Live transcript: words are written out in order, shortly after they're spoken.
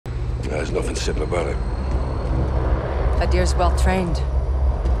There's nothing simple about it. Adir's well trained.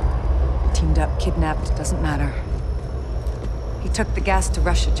 Teamed up, kidnapped, doesn't matter. He took the gas to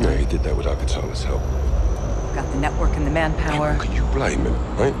Russia, John. Yeah, he did that with Al-Qatala's help. Got the network and the manpower. How can you blame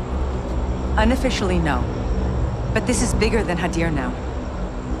him, right? Unofficially, no. But this is bigger than Hadir now.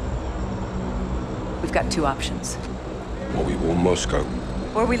 We've got two options. Or we warn Moscow.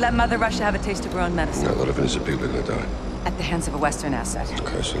 Or we let Mother Russia have a taste of her own medicine. No, a lot of innocent people are gonna die. At the hands of a Western asset.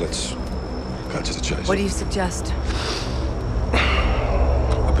 Okay, so let's cut to the chase. What do you suggest?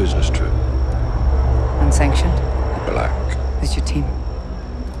 A business trip. Unsanctioned? Black. Who's your team?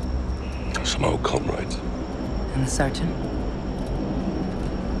 Some old comrades. And the sergeant?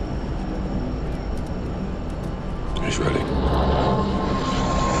 He's ready.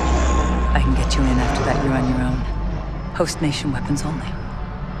 I can get you in after that. You're on your own. Host nation weapons only.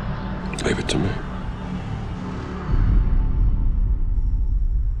 Leave it to me.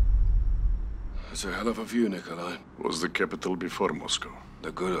 That's a hell of a view, Nikolai. Was the capital before Moscow?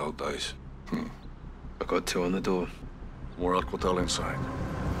 The good old days. I got two on the door. More Al-Qatala inside.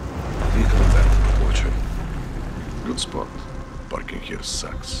 You coming back from the portrait? Good spot. Parking here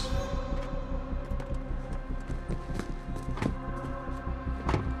sucks.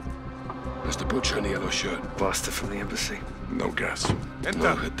 There's the butcher in the yellow shirt. Blaster from the embassy. No gas.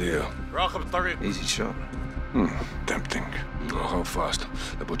 No idea. Easy shot. Tempting. Oh, how fast?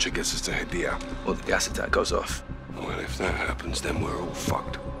 The butcher gets us to Hadir. Or the gas attack goes off. Well, if that happens, then we're all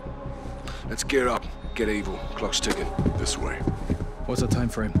fucked. Let's gear up. Get evil. Clock's ticking. This way. What's the time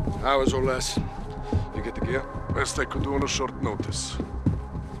frame? Hours or less. You get the gear? Best I could do on a short notice.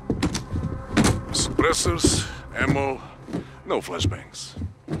 Suppressors, ammo, no flashbangs.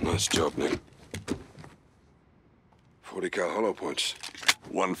 Nice job, Nick. 40 cal hollow points.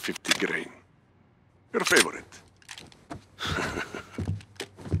 150 grain. Your favorite.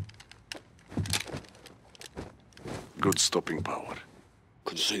 Good stopping power.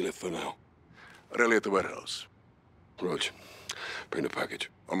 Conceal it for now. Rally at the warehouse. Rog, bring the package.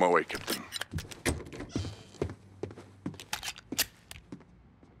 On my way, Captain.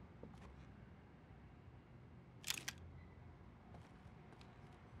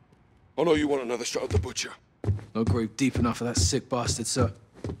 Oh no, you want another shot at the butcher? No grave deep enough for that sick bastard, sir.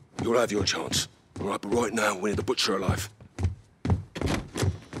 You'll have your chance. All right, but right now, we need the butcher alive.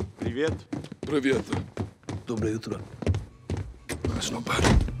 Привет. Привет. Доброе утро. That's not bad.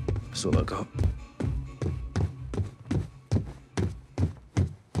 That's all I got.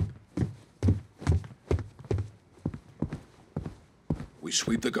 We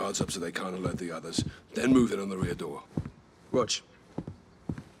sweep the guards up so they can't alert the others, then move in on the rear door. Rog.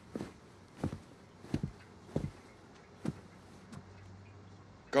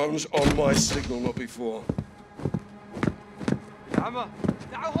 Guns on my signal, not before.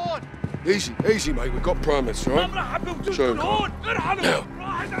 Easy, easy, mate. We've got permits, right? Show him. Now.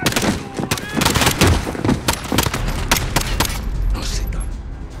 Now sit down.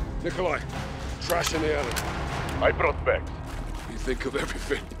 Nikolai, trash in the alley. I brought bags. You think of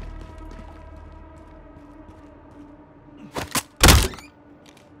everything.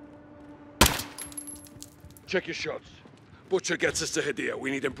 Check your shots. Butcher gets us to Hadir.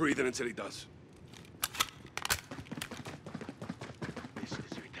 We need him breathing until he does. This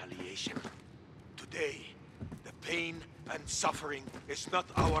is retaliation. Today, the pain and suffering is not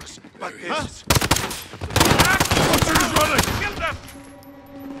ours, but his. Butcher is running! Kill them!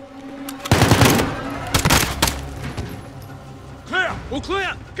 Clear! All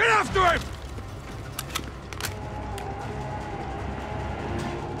clear! Get after him!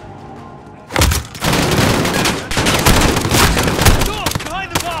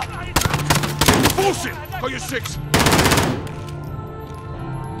 Behind the bar! Bullshit! Got your six!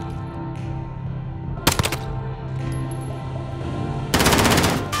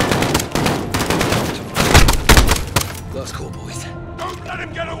 Last call, boys. Don't let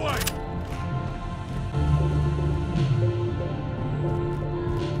him get away!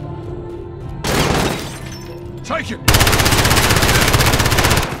 Take him!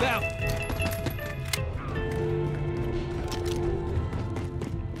 Down!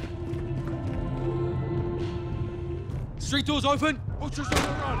 Street doors open! Butcher's on the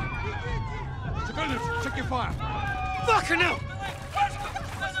run! Civilians, check your fire! Fucking hell!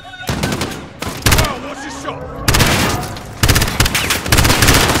 Now, watch your shot!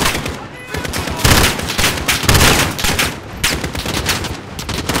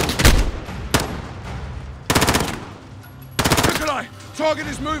 Nikolai, target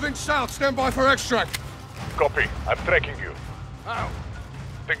is moving south. Stand by for extract. Copy. I'm tracking you. How?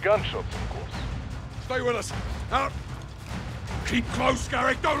 The gunshots, of course. Stay with us. Out. Keep close,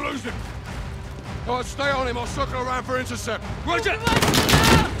 Garrick. Don't lose him. All right, stay on him. I'll circle around for intercept. Roger! Well,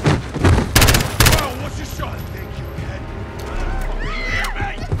 what's your shot? Take your head.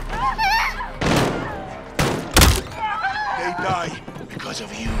 They die because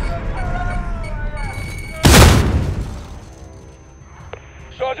of you.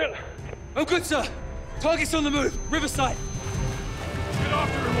 Sergeant! I'm good, sir. Target's on the move. Riverside. Get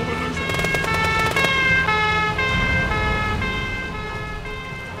after him or we'll lose him.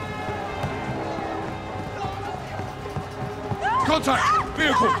 Contact!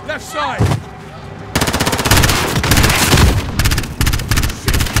 Vehicle! Left side!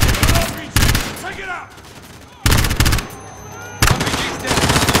 Shit! Take it out! RPG's dead.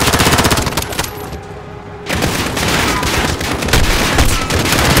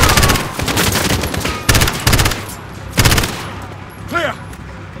 Clear!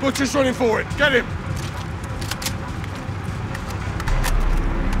 Butcher's running forward. Get him!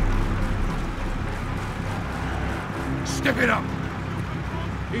 Step it up!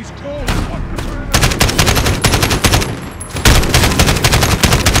 He's called.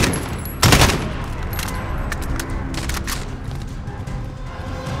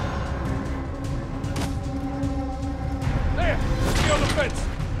 There! Be on the fence!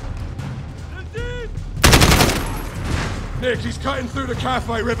 Nick, he's cutting through the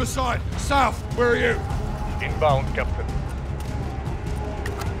cafe, Riverside. South, where are you? Inbound, Captain.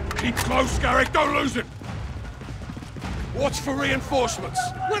 Keep close, Garrick. Don't lose him! Watch for reinforcements.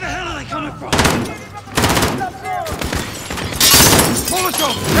 Where the hell are they coming from? Pull us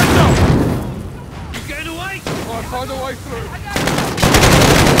off! Heads up! You getting away? I'll find a way through.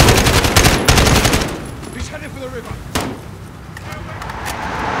 He's heading for the river.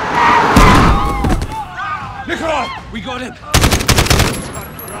 Nikolai! We got him.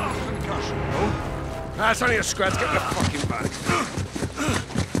 That's only a scratch. Get the fucking back.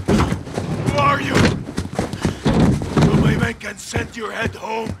 Who are you? So my men can send your head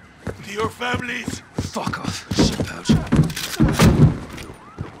home to your families. Fuck off, shit pouch.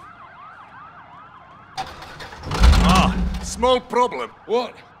 Small problem.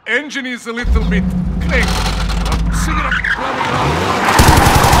 What? Engine is a little bit crazy. Sing it up.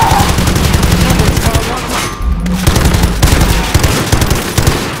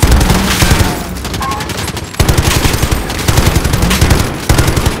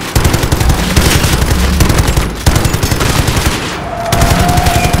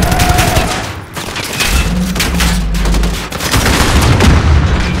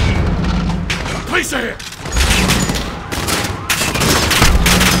 Police are here!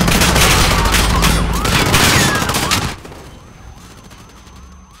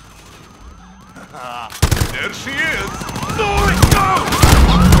 There she is.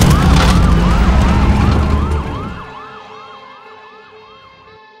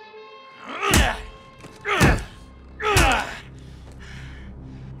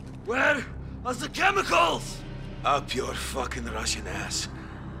 Where are the chemicals? Up your fucking Russian ass.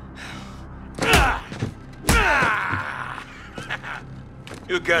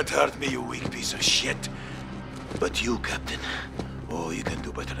 You can't hurt me, you weak piece of shit. But you, Captain, oh, you can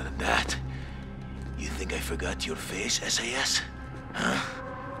do better than that. You think I forgot your face, SAS? Huh?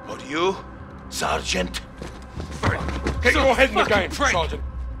 Or you, Sergeant? Get your head in the fucking game, prick. Sergeant.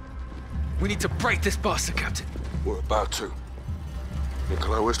 We need to break this bastard, Captain. We're about to.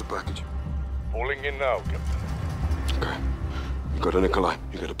 Nikolai, where's the package? Pulling in now, Captain. Okay. You go to Nikolai.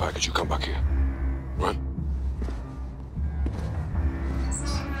 You get the package. You come back here. Run.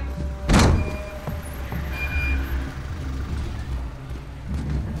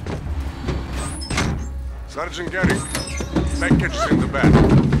 Sergeant Gary, package is in the back.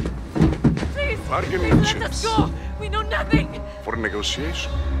 Please, Bargain please and let chips. us go. We know nothing. For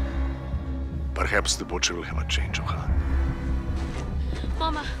negotiation. Perhaps the butcher will have a change of heart.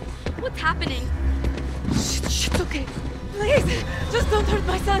 Mama, what's happening? Shit's okay. Please, just don't hurt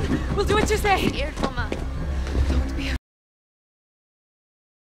my son. We'll do what you say. I'm scared, Mama. Don't be.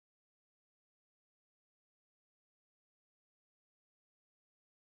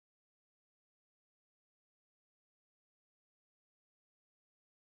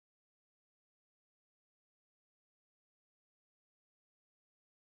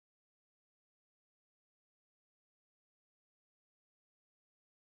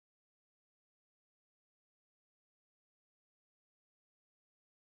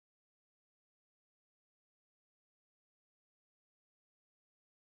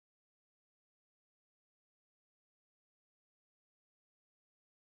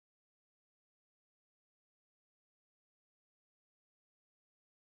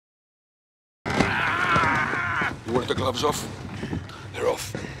 You want the gloves off?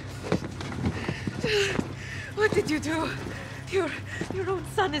 off. What did you do? Your own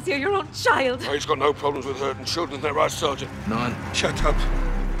son is here, your own child. He's got no problems with hurting children, is that right, Sergeant? None. Shut up.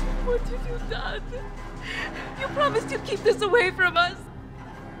 What have you done? You promised you'd keep this away from us.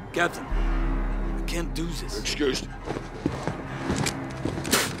 Captain, I can't do this. Excused.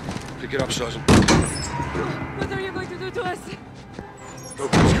 Pick it up, Sergeant. What are you going to do to us? Go,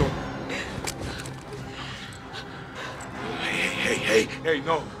 let's go. Hey,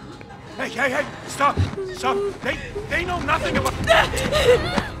 no. Hey, stop. They know nothing about... What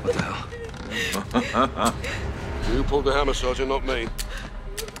the hell? You pulled the hammer, Sergeant, not me.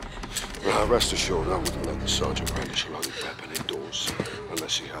 Rest assured, I wouldn't let the Sergeant brandish a loaded weapon indoors,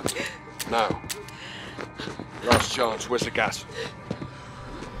 unless he had to. Now, last chance, where's the gas?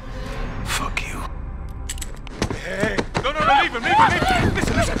 Fuck you. Hey, no, leave him.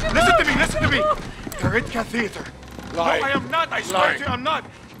 Listen to me. Karitka Theater. Lie. No, I am not, I swear to you, I'm not.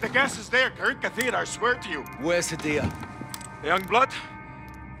 The gas is there, Karitka Theater, I swear to you. Where's Hadia? Young blood,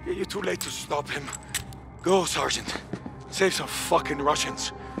 you're too late to stop him. Go, Sergeant. Save some fucking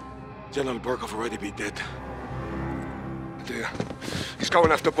Russians. General Burkov already be dead. Dear, he's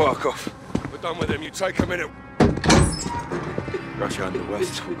going after Barkov. We're done with him, you take a minute. Russia and the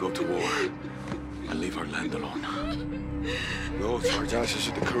West will go to war and leave our land alone. No, Sergeant, this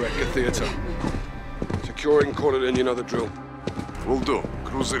is the Karitka Theater. Securing, call it in, you know the drill. Will do.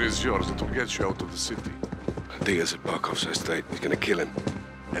 Cruiser is yours. It will get you out of the city. Diaz at Barkov's estate. He's gonna kill him.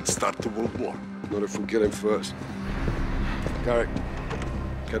 And start the World War. Not if we kill him first. Garrick,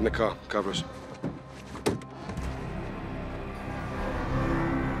 get in the car. Cover us.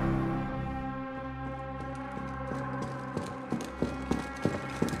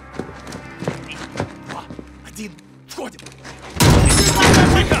 Один, входим!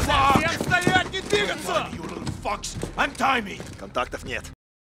 You little fucks! Untie me! Контактов нет.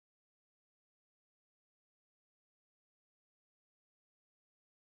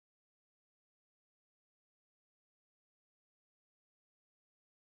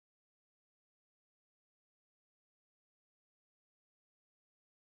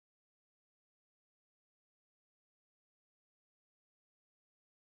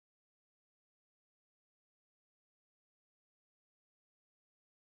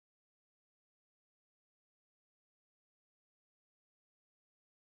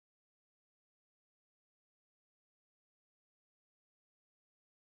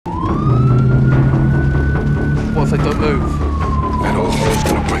 What if they don't move? That old hell's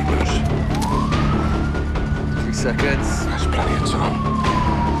gonna break loose. 3 seconds. There's plenty of time.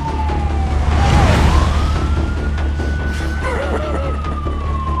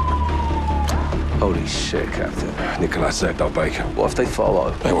 Holy shit, Captain. Nikolai saved our bacon. What if they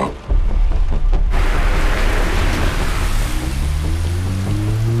follow? They won't.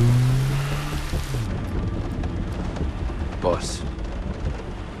 Boss.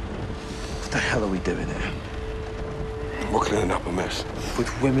 What the hell are we doing here? We're cleaning up a mess. With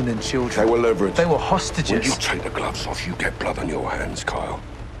women and children. They were leveraged. They were When hostages. you take the gloves off, you get blood on your hands, Kyle.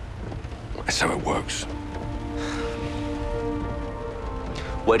 That's how it works.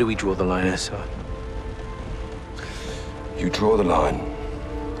 Where do we draw the line, sir? You draw the line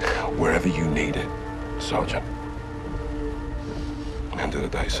wherever you need it, Sergeant. At the end of the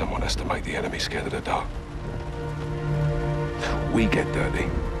day, someone has to make the enemy scared of the dark. We get dirty,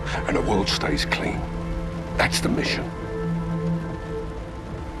 and the world stays clean. That's the mission.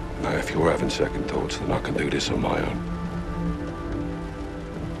 Now, if you're having second thoughts, then I can do this on my own.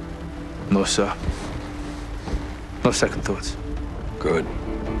 No, sir. No second thoughts. Good.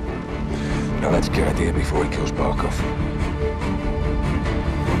 Now let's get out of here before he kills Barkov.